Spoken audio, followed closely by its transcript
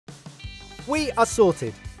We are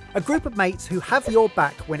Sorted, a group of mates who have your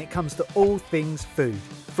back when it comes to all things food.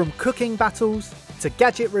 From cooking battles to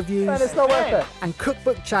gadget reviews it's not worth it. and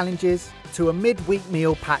cookbook challenges to a midweek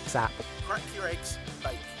meal packs app. Crack your eggs,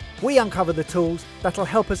 bake. We uncover the tools that'll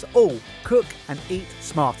help us all cook and eat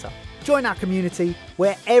smarter. Join our community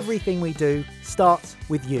where everything we do starts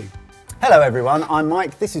with you. Hello everyone, I'm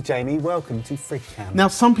Mike, this is Jamie, welcome to Fridge Cam. Now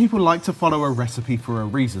some people like to follow a recipe for a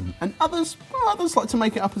reason, and others like to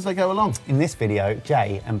make it up as they go along. In this video,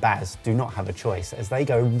 Jay and Baz do not have a choice as they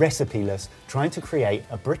go recipe-less, trying to create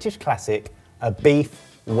a British classic, a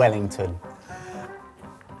Beef Wellington.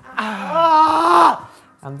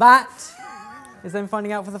 And that is them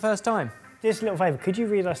finding out for the first time. Just a little favour, could you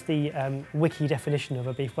read us the wiki definition of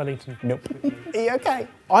a Beef Wellington? Nope. Are you okay?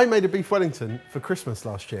 I made a Beef Wellington for Christmas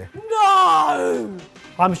last year. No!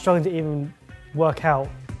 I'm struggling to even work out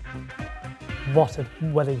what a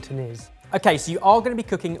Wellington is. Okay, so you are going to be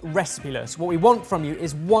cooking recipe-less. What we want from you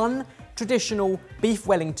is one traditional beef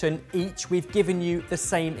Wellington each. We've given you the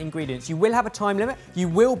same ingredients. You will have a time limit. You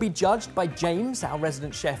will be judged by James, our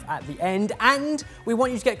resident chef, at the end. And we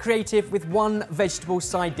want you to get creative with one vegetable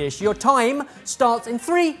side dish. Your time starts in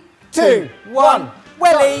 3, 2, 1.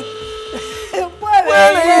 Welly!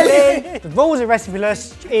 Welly! The rules of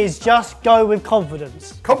recipe-less is just go with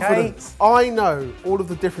confidence. Confidence. Okay? I know all of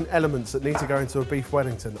the different elements that need to go into a Beef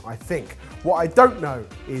Wellington, I think. What I don't know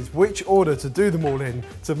is which order to do them all in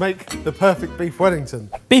to make the perfect Beef Wellington.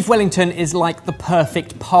 Beef Wellington is like the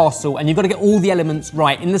perfect parcel, and you've got to get all the elements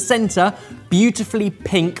right. In the centre, beautifully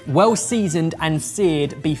pink, well-seasoned and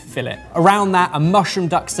seared beef fillet. Around that, a mushroom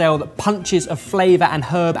duxelle that punches of flavour and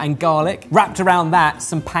herb and garlic. Wrapped around that,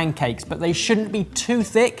 some pancakes, but they shouldn't be too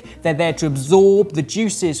thick. They're there to absorb the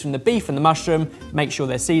juices from the beef and the mushroom, make sure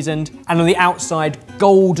they're seasoned. And on the outside,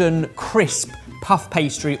 golden, crisp puff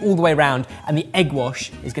pastry all the way around, and the egg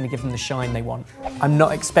wash is going to give them the shine they want. I'm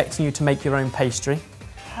not expecting you to make your own pastry.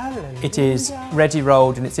 Hallelujah. It is ready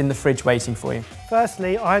rolled and it's in the fridge waiting for you.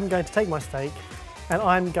 Firstly, I'm going to take my steak and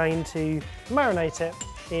I'm going to marinate it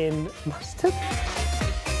in mustard.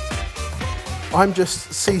 I'm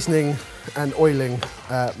just seasoning and oiling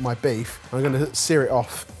my beef. I'm going to sear it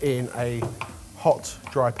off in a hot,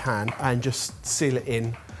 dry pan and just seal it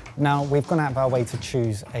in. Now, we've gone out of our way to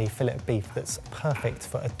choose a fillet of beef that's perfect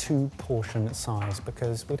for a 2-portion size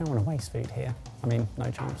because we don't want to waste food here. I mean,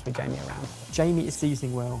 no chance with Jamie around. Jamie is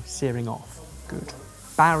seasoning well, searing off. Good.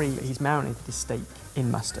 Barry, he's marinated his steak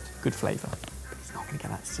in mustard. Good flavour. But he's not going to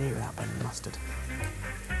get that sear without burning the mustard.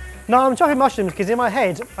 No, I'm chopping mushrooms because in my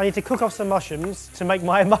head, I need to cook off some mushrooms to make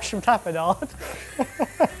my mushroom tapenade.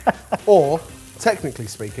 Or, technically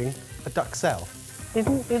speaking, a duxelle.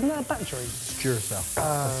 Isn't that a battery? It's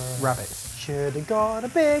Duracell. Rabbits. Should have got a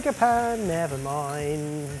bigger pan, never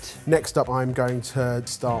mind. Next up, I'm going to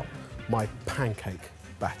start my pancake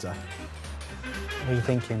batter. What are you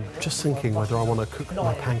thinking? Just thinking whether I want to cook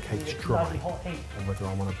my pancakes dry or whether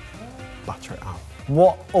I want to butter it up.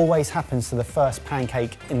 What always happens to the first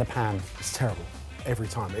pancake in the pan? It's terrible. Every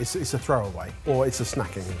time. It's a throwaway or it's a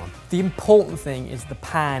snacking one. The important thing is the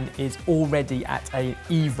pan is already at an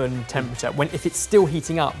even temperature. If it's still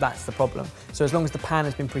heating up, that's the problem. So as long as the pan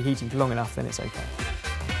has been preheating for long enough, then it's okay.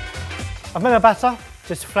 I've made my batter,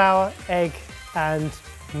 just flour, egg and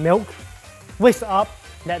milk. Whisk it up,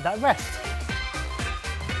 let that rest.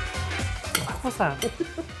 What's that?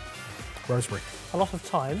 Rosemary. A lot of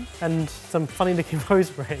thyme and some funny looking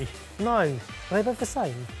rosemary. No, are they both the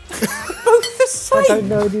same? Both the same? I don't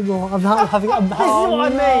know anymore. I'm not having a... This is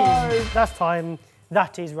what I mean. That's thyme,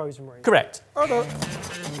 that is rosemary. Correct. Oh,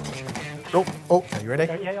 are you ready?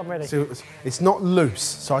 Yeah, I'm ready. So it's not loose,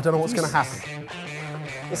 so I don't know what's going to happen.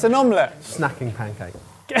 It's an omelette. Snacking pancake.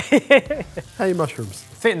 Hey, mushrooms.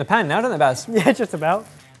 Fit in the pan now, don't they, Baz? Yeah, just about.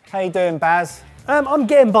 How you doing, Baz? I'm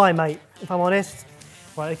getting by, mate, if I'm honest.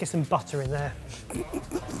 Right, let's get some butter in there.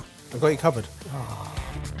 I've got you covered. Oh.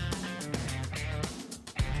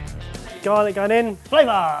 Garlic going in.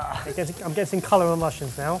 Flavour! I'm getting some colour on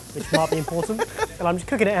mushrooms now, which might be important. And I'm just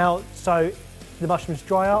cooking it out so the mushrooms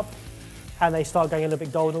dry up and they start going a little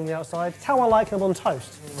bit golden on the outside. It's how I like them on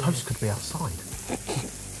toast. Toast could be outside.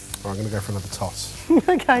 Right, I'm going to go for another toss.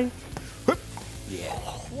 Okay. Yeah.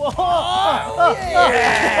 Whoa! Oh,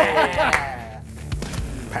 yeah.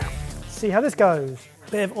 Pow. See how this goes.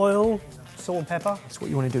 Bit of oil, salt and pepper. So what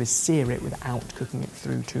you want to do is sear it without cooking it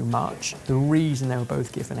through too much. The reason they were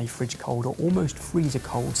both given a fridge cold or almost freezer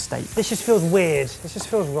cold steak. This just feels weird. This just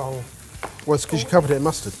feels wrong. Well, it's because you covered it in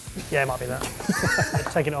mustard. Yeah, it might be that.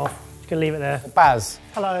 Taking it off. Just gonna leave it there. Baz.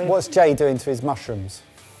 Hello. What's Jay doing to his mushrooms?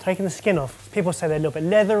 Taking the skin off. People say they're a little bit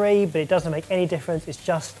leathery, but it doesn't make any difference. It's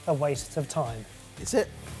just a waste of time. Is it?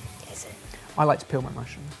 Is it? I like to peel my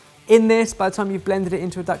mushroom. In this, by the time you've blended it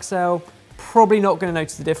into a duxelle, probably not going to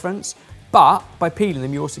notice the difference, but by peeling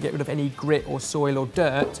them, you also get rid of any grit or soil or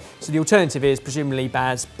dirt. So the alternative is presumably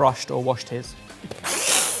Baz brushed or washed his.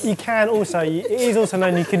 You can also, it is also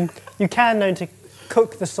known you can known to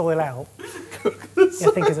cook the soil out. Cook the soil.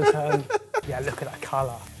 I think is a term. Yeah, look at that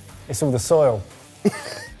colour. It's all the soil.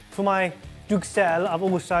 For my duxelle, I've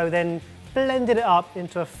also then blended it up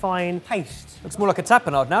into a fine paste. Looks more like a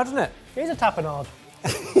tapenade now, doesn't it? It is a tapenade.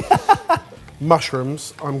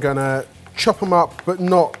 Mushrooms, I'm gonna chop them up, but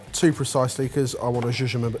not too precisely because I want to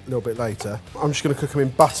zhuzh them a little bit later. I'm just gonna cook them in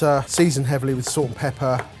butter, season heavily with salt and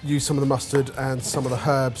pepper, use some of the mustard and some of the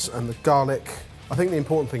herbs and the garlic. I think the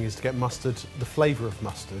important thing is to get mustard, the flavour of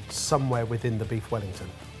mustard, somewhere within the beef Wellington.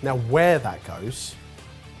 Now, where that goes,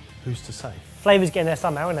 who's to say? Flavour's getting there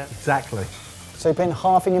somehow, isn't it? Exactly. So you put in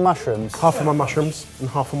half in your mushrooms? Half of my mushrooms and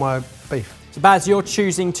half of my beef. So Baz, you're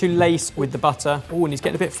choosing to lace with the butter. Oh, and he's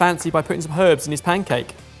getting a bit fancy by putting some herbs in his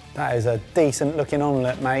pancake. That is a decent looking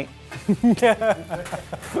omelette, mate. It's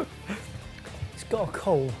got a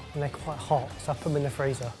cool and they're quite hot, so I put them in the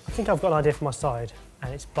freezer. I think I've got an idea for my side,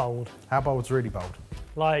 and it's bold. How bold's really bold?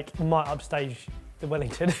 Like, might upstage the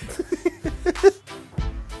Wellington.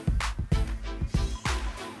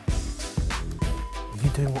 Are you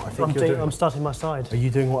doing what I think you're doing? I'm starting my side. Are you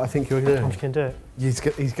doing what I think you're doing? I'm just going to do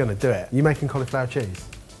it. He's going to do it. You making cauliflower cheese?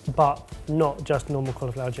 But not just normal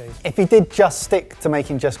cauliflower cheese. If he did just stick to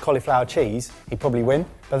making just cauliflower cheese, he'd probably win.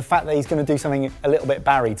 But the fact that he's going to do something a little bit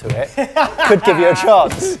Barry to it could give you a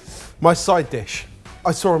chance. My side dish.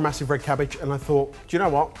 I saw a massive red cabbage and I thought, do you know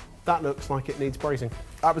what? That looks like it needs braising.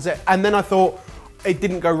 That was it. And then I thought, it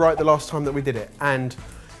didn't go right the last time that we did it. And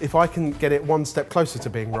if I can get it one step closer to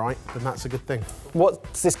being right, then that's a good thing.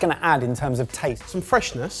 What's this going to add in terms of taste? Some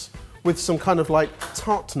freshness with some kind of like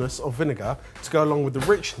tartness of vinegar to go along with the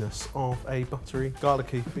richness of a buttery,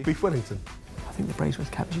 garlicky beef Wellington. I think the braised with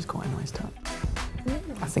cabbage is quite a nice touch.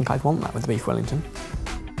 I think I'd want that with the beef Wellington.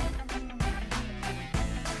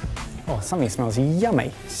 Oh, something smells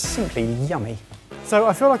yummy, simply yummy. So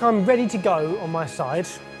I feel like I'm ready to go on my side.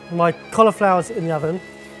 My cauliflower's in the oven.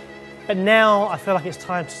 But now I feel like it's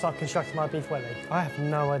time to start constructing my beef welly. I have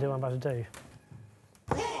no idea what I'm about to do.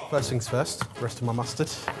 First things first, rest of my mustard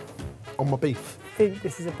on my beef. I think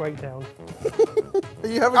this is a breakdown. Are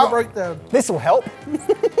you having a breakdown? This will help.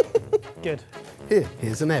 Good.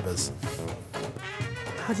 Here's an Ebbers.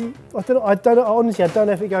 How do you, I don't know, honestly, I don't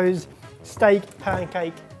know if it goes steak,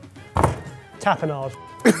 pancake, tapenade.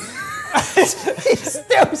 He's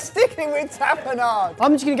still sticking with tapenade.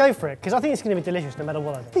 I'm just going to go for it, because I think it's going to be delicious no matter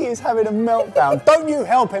what I do. He is having a meltdown. Don't you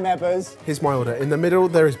help him, Ebbers. Here's my order. In the middle,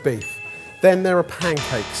 there is beef. Then there are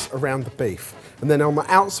pancakes around the beef. And then on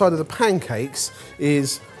the outside of the pancakes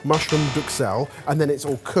is mushroom duxelle, and then it's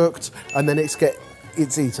all cooked, and then it's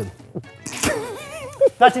eaten.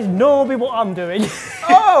 That is normally what I'm doing.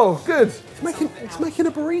 Oh, good. It's making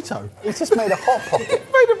a burrito. He's just made a hot pocket.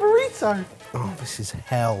 It's made a burrito. Oh, this is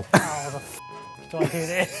hell. How the f do I do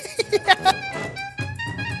this?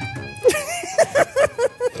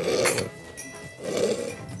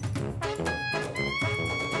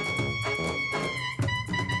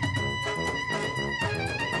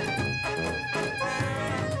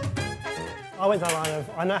 I went down the line of,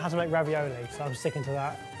 I know how to make ravioli, so I'm sticking to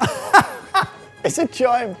that. It's a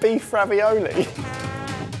giant beef ravioli. Do you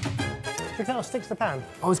think that'll stick to the pan?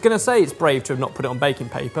 I was going to say it's brave to have not put it on baking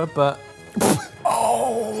paper, but...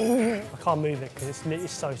 I can't move it because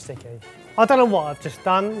it's so sticky. I don't know what I've just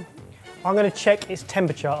done. I'm going to check its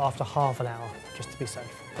temperature after half an hour, just to be safe.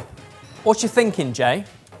 What you thinking, Jay?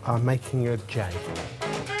 I'm making a J.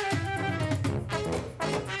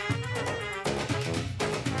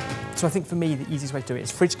 So I think for me, the easiest way to do it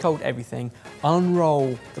is fridge cold everything,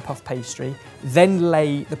 unroll the puff pastry, then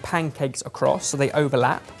lay the pancakes across so they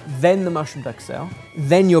overlap, then the mushroom duxelle,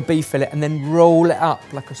 then your beef fillet, and then roll it up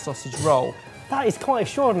like a sausage roll. That is quite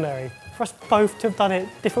extraordinary for us both to have done it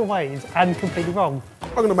different ways and completely wrong.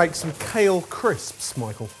 I'm going to make some kale crisps,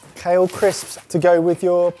 Michael. Kale crisps to go with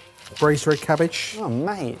your... Braised red cabbage. Oh,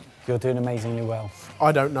 mate, you're doing amazingly well.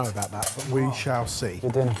 I don't know about that, but we shall see.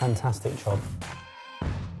 You're doing a fantastic job.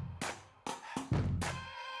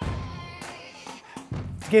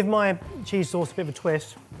 To give my cheese sauce a bit of a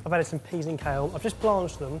twist, I've added some peas and kale. I've just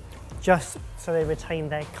blanched them just so they retain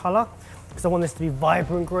their colour because I want this to be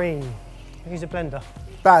vibrant green. Use a blender.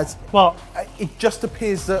 Baz, What? it just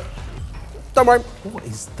appears that... Don't worry. What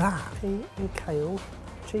is that? Pea and kale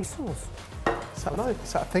cheese sauce. Is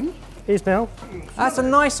that a thing? It is now. That's a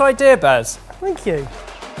nice idea, Baz. Thank you.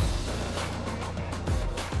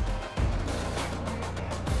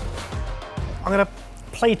 I'm going to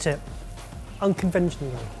plate it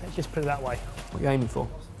unconventionally. Let's just put it that way. What are you aiming for?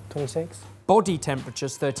 26. Body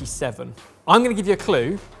temperature's 37. I'm going to give you a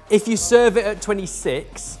clue. If you serve it at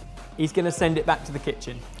 26, he's going to send it back to the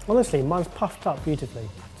kitchen. Honestly, mine's puffed up beautifully.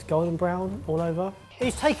 It's golden brown all over.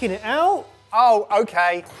 He's taking it out. Oh,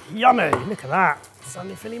 okay. Yummy, look at that.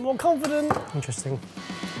 Suddenly feeling more confident. Interesting.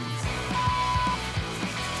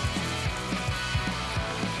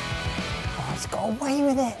 Oh, it's got away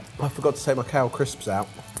with it. I forgot to take my cow crisps out.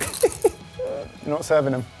 You're not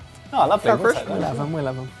serving them. Oh, lovely. We'll take those. We'll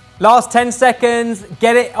have them. Last 10 seconds.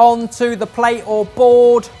 Get it onto the plate or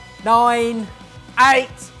board. 9, 8,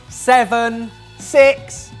 7,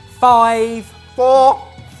 6, 5, 4,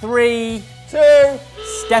 3, 2.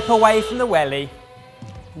 Step away from the welly.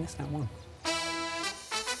 I missed that one.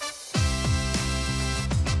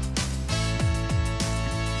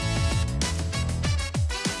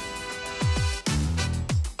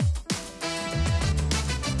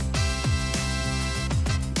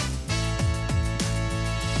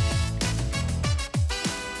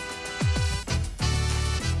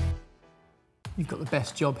 You've got the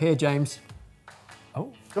best job here, James.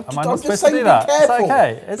 Oh, I'm am I not just supposed to saying do be that? careful. It's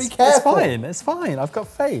okay. Be It's careful. fine. It's fine. I've got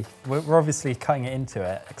faith. We're obviously cutting it into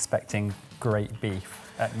it, expecting great beef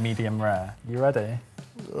at medium rare. You ready?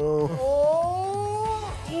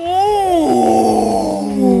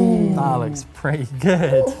 That looks pretty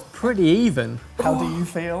good. Pretty even. How do you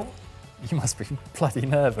feel? You must be bloody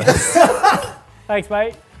nervous. Thanks,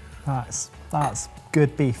 mate. That's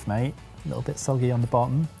good beef, mate. A little bit soggy on the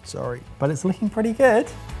bottom, Sorry. but it's looking pretty good.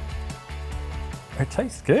 It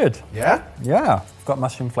tastes good. Yeah? Yeah, I've got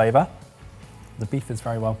mushroom flavour. The beef is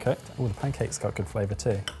very well cooked. Oh, the pancake's got good flavour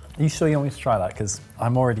too. Are you sure you want me to try that? Because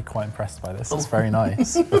I'm already quite impressed by this. It's very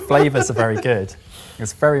nice. The flavours are very good.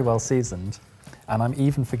 It's very well seasoned. And I'm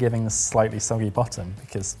even forgiving the slightly soggy bottom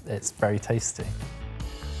because it's very tasty.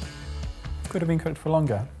 Could have been cooked for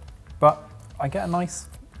longer, but I get a nice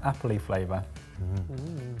appley flavour.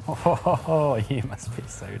 Oh, you must be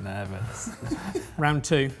so nervous. Round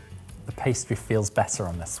 2. The pastry feels better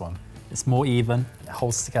on this one. It's more even, it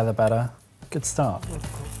holds together better. Good start.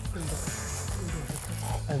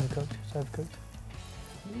 Overcooked, it's overcooked.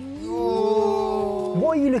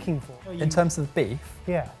 What are you looking for? In terms of beef,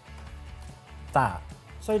 Yeah. that,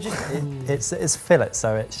 So just... it's fillet,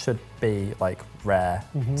 so it should be like rare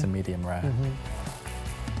to medium rare.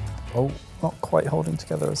 Oh, not quite holding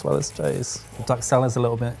together as well as Jay's. The duxelle is a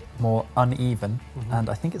little bit more uneven, and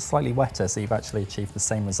I think it's slightly wetter, so you've actually achieved the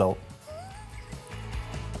same result.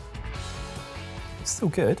 It's still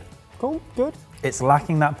good. Cool, good. It's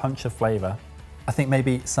lacking that punch of flavour. I think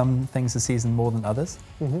maybe some things are seasoned more than others.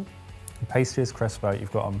 The pastry is crisper,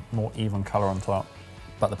 you've got a more even colour on top,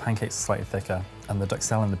 but the pancakes are slightly thicker, and the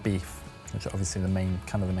duxelle and the beef, which are obviously the main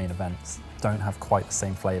events, don't have quite the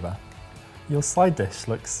same flavour. Your side dish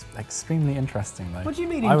looks extremely interesting though. What do you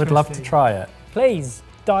mean I would love to interesting? try it. Please,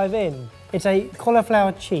 dive in. It's a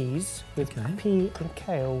cauliflower cheese with pea and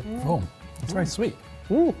kale. Oh, it's very sweet.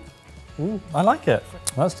 Ooh. I like it.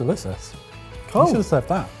 That's delicious. Cool. You should have served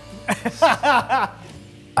that.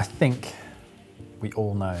 I think we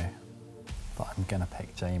all know that I'm gonna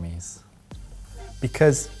pick Jamie's.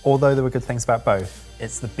 Because although there were good things about both,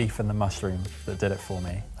 it's the beef and the mushroom that did it for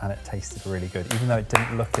me, and it tasted really good, even though it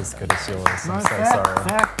didn't look as good as yours. I'm so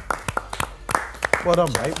sorry. Well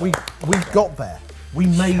done, mate. We got there. We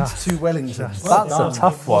made 2 Wellingtons. That's a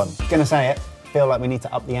tough one. Gonna say it. Feel like we need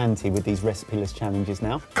to up the ante with these recipe-less challenges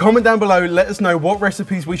now. Comment down below, let us know what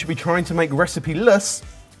recipes we should be trying to make recipe-less.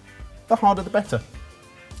 The harder the better.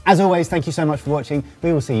 As always, thank you so much for watching.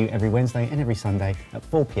 We will see you every Wednesday and every Sunday at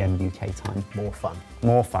 4 PM UK time. More fun.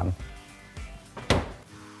 More fun.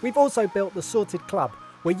 We've also built the Sorted Club,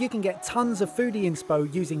 where you can get tons of foodie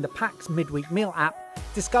inspo using the PAX Midweek Meal app,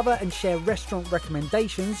 discover and share restaurant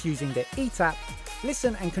recommendations using the Eat app,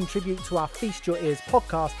 listen and contribute to our Feast Your Ears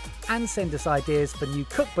podcast, and send us ideas for new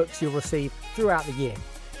cookbooks you'll receive throughout the year.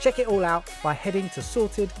 Check it all out by heading to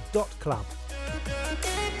sorted.club.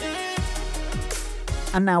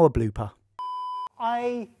 And now a blooper.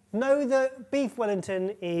 I know that Beef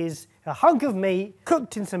Wellington is a hunk of meat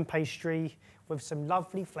cooked in some pastry with some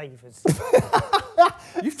lovely flavours.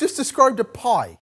 You've just described a pie.